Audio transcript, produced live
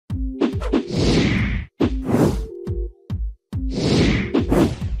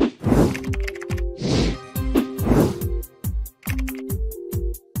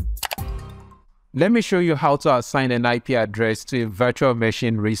Let me show you how to assign an IP address to a virtual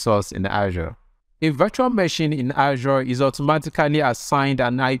machine resource in Azure. A virtual machine in Azure is automatically assigned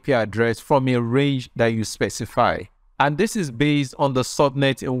an IP address from a range that you specify. And this is based on the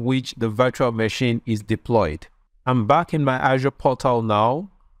subnet in which the virtual machine is deployed. I'm back in my Azure portal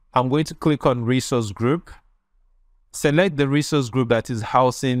now. I'm going to click on Resource Group. Select the resource group that is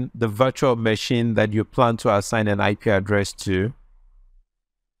housing the virtual machine that you plan to assign an IP address to.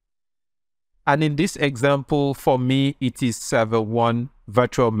 And in this example, for me, it is Server 1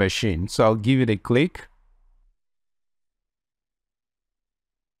 virtual machine. So I'll give it a click.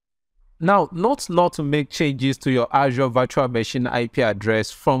 Now, note not to make changes to your Azure Virtual Machine IP address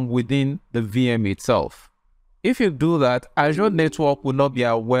from within the VM itself. If you do that, Azure Network will not be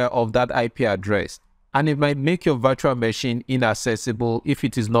aware of that IP address, and it might make your virtual machine inaccessible if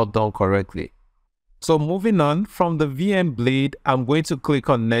it is not done correctly. So moving on, from the VM blade, I'm going to click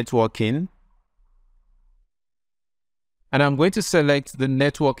on Networking, and I'm going to select the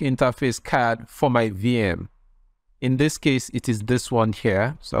network interface card for my VM. In this case, it is this one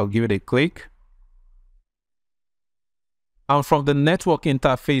here, so I'll give it a click. And from the network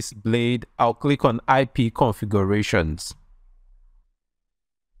interface blade, I'll click on IP configurations.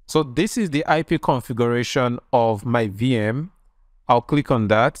 So this is the IP configuration of my VM. I'll click on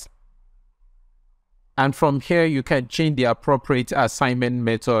that. And from here, you can change the appropriate assignment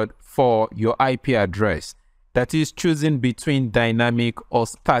method for your IP address. That is choosing between dynamic or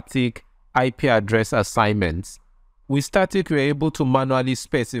static IP address assignments. With static, you're able to manually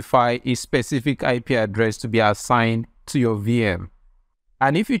specify a specific IP address to be assigned to your VM.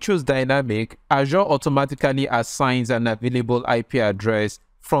 And if you choose dynamic, Azure automatically assigns an available IP address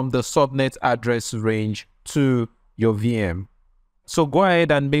from the subnet address range to your VM. So go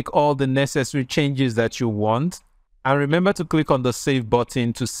ahead and make all the necessary changes that you want. And remember to click on the Save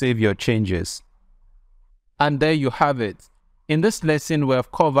button to save your changes. And there you have it. In this lesson, we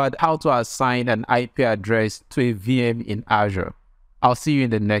have covered how to assign an IP address to a VM in Azure. I'll see you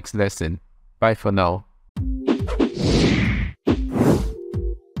in the next lesson. Bye for now.